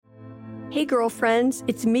Hey girlfriends,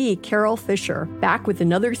 it's me, Carol Fisher, back with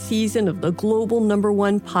another season of the global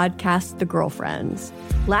 #1 podcast, The Girlfriends.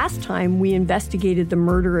 Last time, we investigated the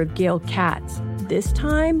murder of Gail Katz. This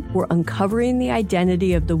time, we're uncovering the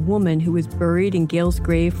identity of the woman who was buried in Gail's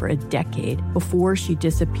grave for a decade before she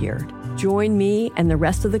disappeared. Join me and the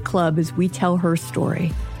rest of the club as we tell her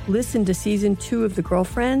story. Listen to Season 2 of The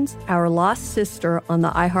Girlfriends, Our Lost Sister on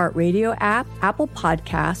the iHeartRadio app, Apple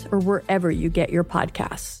Podcasts, or wherever you get your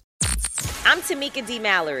podcasts. I'm Tamika D.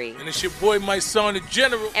 Mallory. And it's your boy, my son, the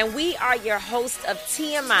General. And we are your hosts of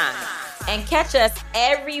TMI. And catch us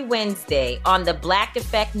every Wednesday on the Black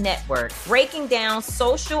Effect Network, breaking down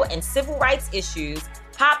social and civil rights issues,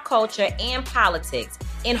 pop culture, and politics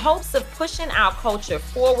in hopes of pushing our culture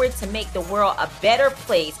forward to make the world a better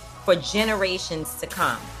place for generations to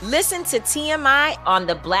come. Listen to TMI on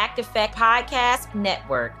the Black Effect Podcast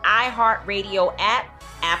Network, iHeartRadio app,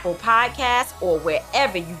 Apple Podcasts, or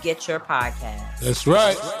wherever you get your podcasts. That's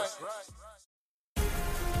right.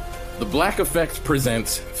 The Black Effect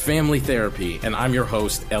presents Family Therapy, and I'm your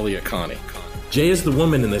host, Elliot Connie. Jay is the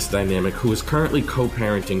woman in this dynamic who is currently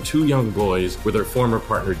co-parenting 2 young boys with her former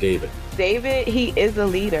partner, David. David, he is a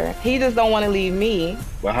leader. He just don't want to leave me.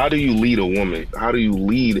 But how do you lead a woman? How do you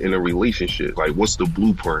lead in a relationship? Like, what's the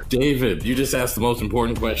blueprint? David, you just asked the most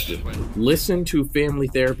important question. Listen to Family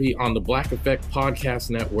Therapy on the Black Effect Podcast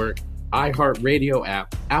Network, iHeartRadio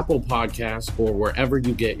app, Apple Podcasts, or wherever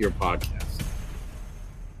you get your podcasts.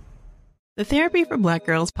 The Therapy for Black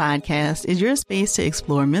Girls podcast is your space to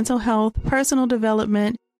explore mental health, personal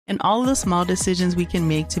development, and all of the small decisions we can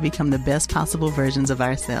make to become the best possible versions of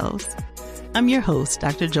ourselves. I'm your host,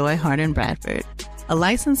 Dr. Joy Harden Bradford, a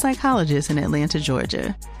licensed psychologist in Atlanta,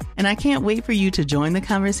 Georgia, and I can't wait for you to join the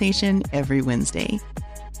conversation every Wednesday.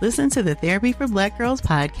 Listen to the Therapy for Black Girls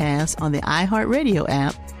podcast on the iHeartRadio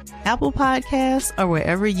app, Apple Podcasts, or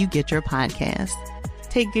wherever you get your podcasts.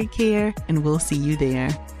 Take good care, and we'll see you there.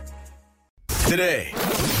 Today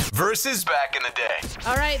versus back in the day.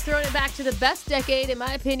 All right, throwing it back to the best decade, in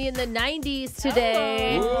my opinion, the 90s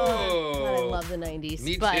today. Oh. I love the 90s.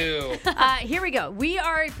 Me too. Here we go. We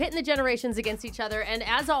are pitting the generations against each other, and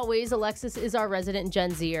as always, Alexis is our resident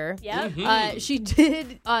Gen Zer. Yep. She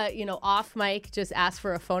did, off mic, just ask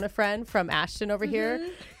for a phone-a-friend from Ashton over here,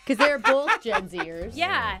 because they're both Gen Zers.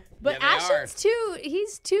 Yeah. But Ashton's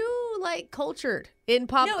he's too, cultured in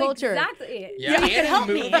pop culture. Exactly. Yeah, You can help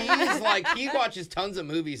movies, me. he watches tons of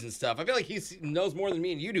movies and stuff. I feel like he knows more than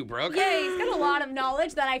me and you do, Brooke. Yeah, he's got a lot of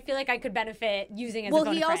knowledge that I feel like I could benefit using as a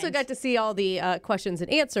Well, he also got to see all the questions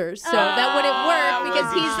and answers, so that wouldn't work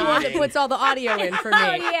because he's the one that puts all the audio in for me.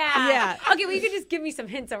 Oh, yeah. Yeah. Okay, well, you could just give me some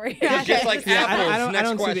hints over here. It's just like apples. I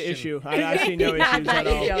don't see the issue. I see no issues at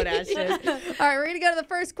all. You don't, Ashton. All right, we're going to go to the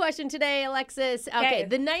first question today, Alexis. Okay,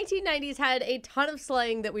 the 1990s had a ton of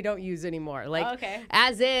slang that we don't use anymore, like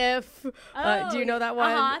as if. Do you know that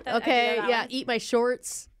one? Okay, one. Eat my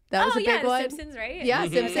shorts. That was a big one. Simpsons, right? Yeah,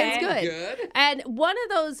 Simpsons, good. Good. And one of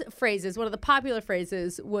those phrases, one of the popular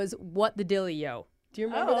phrases, was "What the Dillio." Do you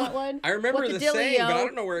remember that one? I remember What the saying, but I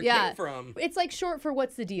don't know where it came from. It's like short for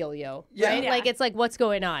 "What's the dealio," Yeah. right? Yeah. Like it's like what's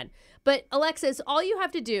going on. But Alexis, all you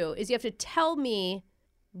have to do is you have to tell me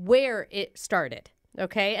where it started.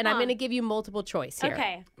 Okay, and I'm going to give you multiple choice here.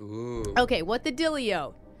 Okay. Ooh. Okay, what the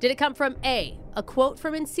Dillio? Did it come from A, a quote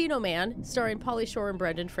from Encino Man, starring Pauly Shore and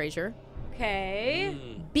Brendan Fraser? Okay.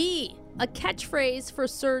 B, a catchphrase for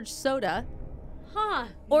Surge Soda? Huh.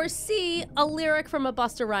 Or C, a lyric from a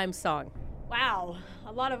Busta Rhymes song? Wow.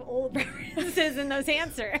 A lot of old references in those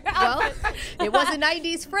answers. Well, it was a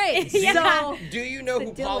 90s phrase. Yeah. So Do you know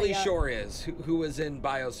who The Pauly Dillio. Shore is, who was in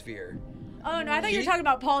Biosphere? Oh, no, I thought you were talking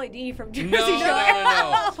about Pauly D from Jersey No, Shore.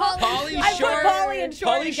 no. Pauly I put Shore. Pauly and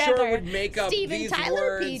Shore Pauly together. Shore would make up Steven these Tyler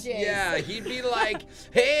words. PJs. Yeah, he'd be like,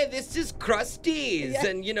 "Hey, this is Krusty's,"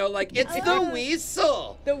 and it's the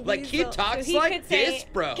weasel. Like he weasel. talks So he like could say, this,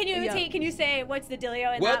 bro. Can you imitate? Can you say what's the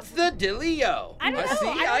Dillio? In What's that? the Dillio? I don't know. See,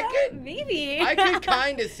 I don't could know. Maybe. I could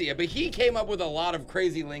kind of see it, but he came up with a lot of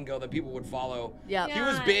crazy lingo that people would follow. Yeah. He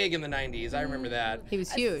was big in the 90s. I remember that. he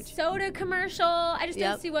was huge. Soda commercial. I just Yep.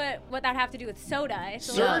 don't see what that would have to do with soda. It's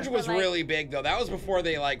a Surge lot was more really big though. That was before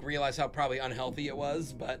they realized how probably unhealthy it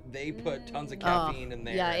was, but they put tons of caffeine in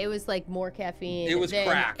there. Yeah, it was like more caffeine It was than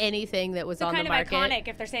crack. anything that was so on kind the of market. iconic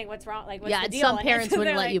if they're saying what's wrong, like what's Yeah, the and deal. some And parents they're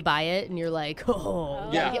wouldn't let like, you buy it, and you're like, I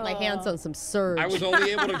gotta get my hands on some Surge. I was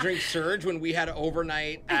only able to drink Surge when we had an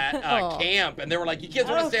overnight at camp, and they were like, "You kids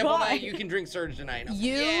want to stay up all God. night? You can drink Surge tonight." And I was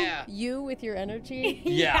like, yeah. You with your energy?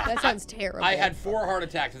 Yeah. That sounds terrible. I had 4 heart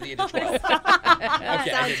attacks at the age of 12. Okay,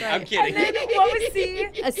 Sounds I'm right. kidding. And then what was C?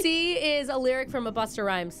 A C is a lyric from a Busta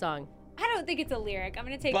Rhymes song. I don't think it's a lyric. I'm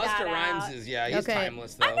going to take Busta that Rhymes out. is, he's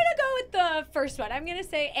timeless, though. I'm going to go with the first one. I'm going to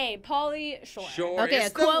say A, Pauly Shore. Sure, okay,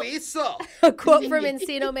 it's the weasel. A quote from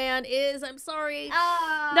Encino Man is, I'm sorry,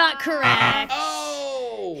 not correct.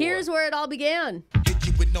 Oh! Here's where it all began. Hit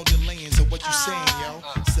you with no delaying, so what you saying, yo?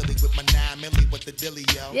 Silly with my 9 milli with the dilly,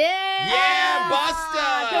 yo. Yeah,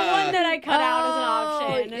 Busta! The one that I cut out as an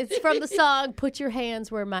option. It's from the song "Put Your Hands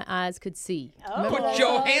Where My Eyes Could See." Put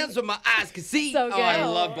your hands where my eyes can see. So good. Oh, I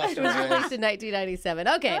love Busta It was Rhymes. released in 1997.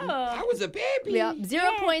 Okay. I was a baby. Yeah, 0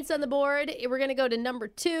 points on the board. We're going to go to number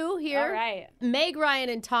 2 here. All right. Meg Ryan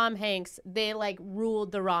and Tom Hanks, they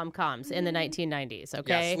ruled the rom-coms in the 1990s,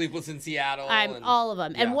 okay? Yeah, Sleepless in Seattle. All of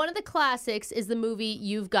them. Yeah. And one of the classics is the movie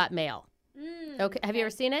You've Got Mail. Okay, have you ever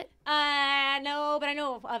seen it? No, but I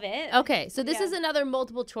know of it. Okay, so this is another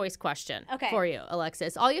multiple choice question for you,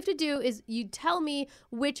 Alexis. All you have to do is you tell me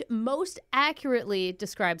which most accurately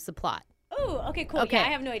describes the plot. Oh, okay, cool. Okay. Yeah, I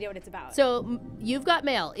have no idea what it's about. So, You've Got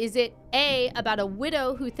Mail. Is it A, about a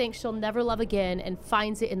widow who thinks she'll never love again and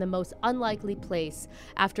finds it in the most unlikely place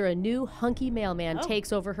after a new hunky mailman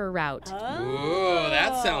takes over her route? Ooh,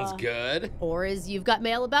 that sounds good. Or is You've Got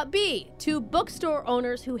Mail about B, 2 bookstore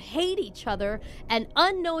owners who hate each other and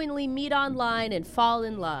unknowingly meet online and fall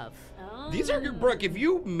in love? These are good, Brooke. If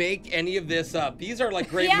you make any of this up, these are like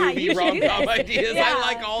great Yeah, movie you should do rom-com this. ideas. Yeah. I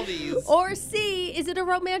like all these. Or C, is it a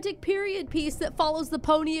romantic period piece that follows the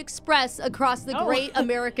Pony Express across the great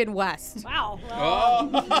American West? Wow. Well,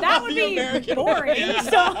 that would be American boring. Yeah.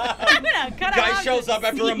 So I'm going to cut Guy out shows the up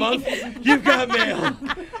after C. a month. You've got mail.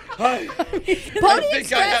 I think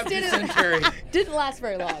Express I have dysentery. didn't last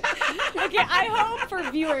very long. Okay, I hope for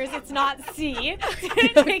viewers it's not C.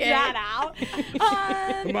 Take that out.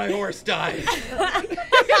 My horse died.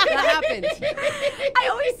 That happened. I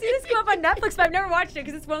always see this come up on Netflix, but I've never watched it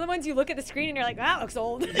because it's one of the ones you look at the screen and you're like, that looks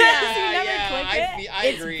old. So you never click it. I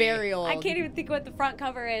agree. It's very old. I can't even think what the front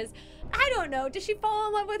cover is. I don't know. Does she fall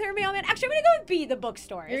in love with her mailman? Actually, I'm going to go with B, the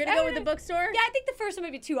bookstore. You're going to go with the bookstore? Yeah, I think the first one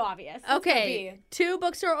might be too obvious. Let's go Okay. B. 2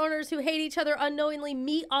 bookstore owners who hate each other unknowingly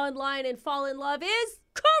meet online and fall in love is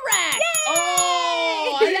correct. Yay!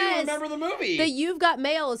 Oh, I didn't remember the movie. The You've Got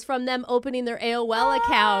Mail is from them opening their AOL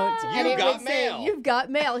account. And You've it got would say, mail. You've got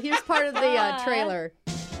mail. Here's part of the trailer.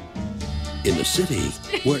 In a city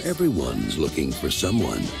where everyone's looking for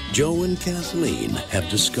someone, Joe and Kathleen have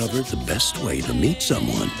discovered the best way to meet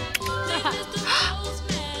someone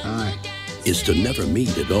Hi. is to never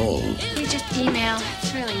meet at all. We just email.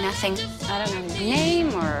 It's really nothing. I don't know his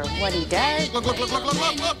name or what he does. Look.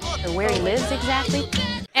 Or where he lives exactly.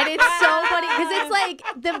 And it's so funny because it's like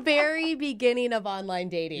the very beginning of online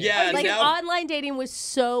dating. Yeah, like now- online dating was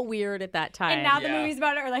so weird at that time. And now the movies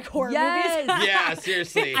about it are like horror Yes. movies. Yeah,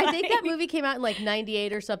 seriously. I think that movie came out in like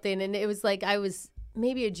 98 or something, and it was like I was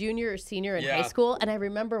maybe a junior or senior in high school, and I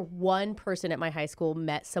remember one person at my high school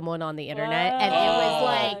met someone on the internet, and it was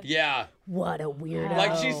like, yeah. what a weirdo.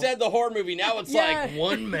 Like she said, the horror movie. Now it's Yeah. like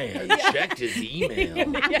one man checked his email,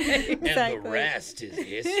 and the rest is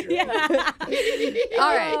history.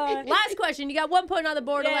 All right, last question. You got 1 point on the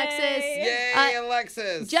board, Alexis. Yay,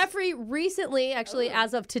 Alexis. Jeffrey recently, actually,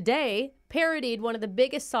 as of today, parodied one of the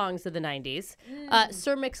biggest songs of the 90s,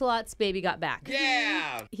 Sir Mix-a-Lot's Baby Got Back.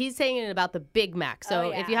 Yeah. He's singing about the Big Mac.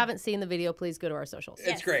 So if you haven't seen the video, please go to our socials.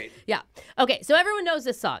 It's great. Yeah. Okay, so everyone knows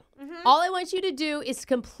this song. All I want you to do is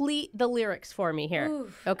complete the lyrics for me here.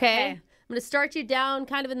 Okay? I'm going to start you down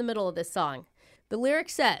kind of in the middle of this song. The lyric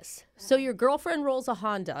says, so your girlfriend rolls a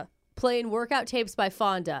Honda, playing workout tapes by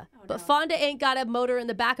Fonda, but Fonda ain't got a motor in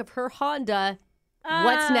the back of her Honda.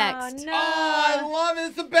 What's next? No. Oh, I love it.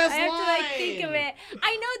 It's the best I have line. to like think of it.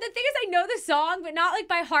 I know the thing is I know the song, but not like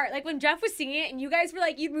by heart. Like when Jeff was singing it and you guys were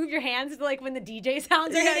like, you'd move your hands to like when the DJ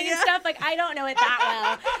sounds are hitting and stuff. Like I don't know it that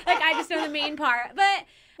well. Like I just know the main part. But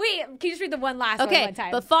wait, can you just read the one last one one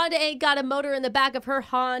time? But Fonda ain't got a motor in the back of her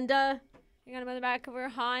Honda. You got him on the back of her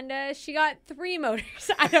Honda. She got 3 motors.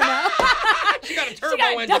 I don't know. She got a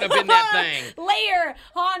turbo engine up in that thing. Layer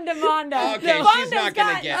Honda Monda. Okay, Honda's she's not going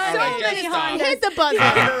to got get so all right, many just stop. Hondas. Hit the buzzer.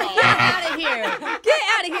 Get out of here. Get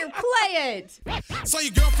out of here. Play it. So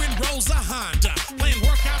your girlfriend rolls a Honda, playing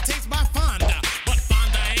workout tapes by Fonda, but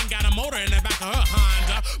Fonda ain't got a motor in the back of her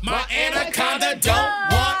Honda. My anaconda don't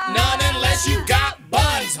want none unless you got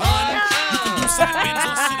buns, hun. You can do side bends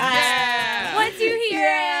or sit-ups. Yeah. Once you hear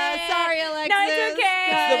it. Sorry, Alexis. No, it's okay.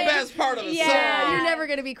 It's the best part of the Yeah, song. you're never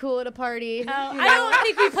going to be cool at a party. I don't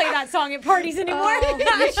think we play that song at parties anymore.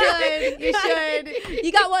 You should. You should.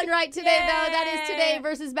 You got one right today, though. That is Today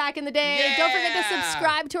versus Back in the Day. Yeah. Don't forget to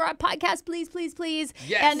subscribe to our podcast, please, please, please.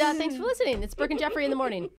 Yes. And thanks for listening. It's Brooke and Jeffrey in the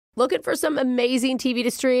morning. Looking for some amazing TV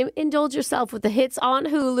to stream? Indulge yourself with the hits on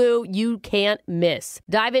Hulu you can't miss.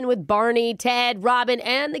 Dive in with Barney, Ted, Robin,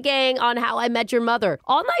 and the gang on How I Met Your Mother.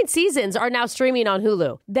 All 9 seasons are now streaming on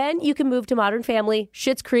Hulu. Then you can move to Modern Family,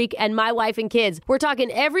 Schitt's Creek, and My Wife and Kids. We're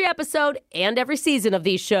talking every episode and every season of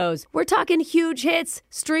these shows. We're talking huge hits,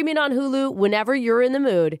 streaming on Hulu whenever you're in the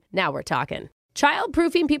mood. Now we're talking.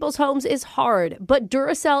 Child-proofing people's homes is hard, but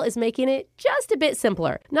Duracell is making it just a bit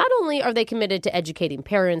simpler. Not only are they committed to educating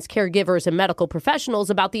parents, caregivers, and medical professionals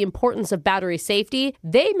about the importance of battery safety,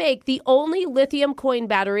 they make the only lithium coin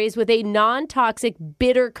batteries with a non-toxic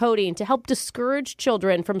bitter coating to help discourage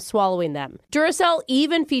children from swallowing them. Duracell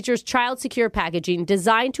even features child-secure packaging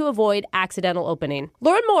designed to avoid accidental opening.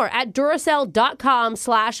 Learn more at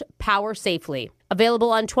Duracell.com/powersafely.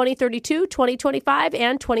 Available on 2032, 2025,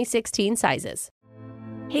 and 2016 sizes.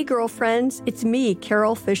 Hey girlfriends, it's me,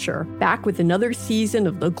 Carol Fisher, back with another season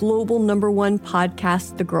of the global #1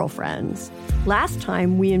 podcast, The Girlfriends. Last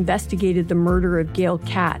time, we investigated the murder of Gail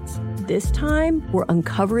Katz. This time, we're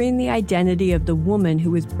uncovering the identity of the woman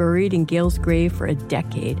who was buried in Gail's grave for a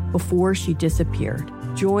decade before she disappeared.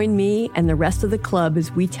 Join me and the rest of the club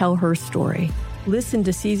as we tell her story. Listen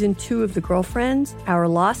to Season 2 of The Girlfriends, Our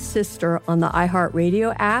Lost Sister on the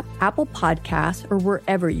iHeartRadio app, Apple Podcasts, or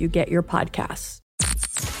wherever you get your podcasts.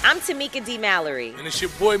 I'm Tamika D. Mallory. And it's your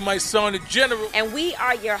boy, my son, the General. And we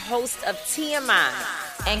are your hosts of TMI.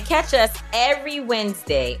 And catch us every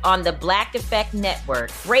Wednesday on the Black Effect Network,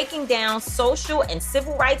 breaking down social and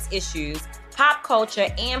civil rights issues, pop culture,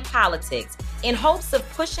 and politics in hopes of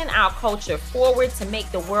pushing our culture forward to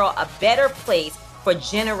make the world a better place for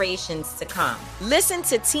generations to come. Listen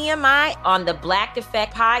to TMI on the Black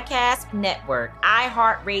Effect Podcast Network,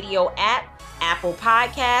 iHeartRadio app, Apple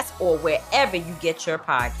Podcasts, or wherever you get your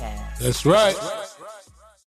podcasts. That's right.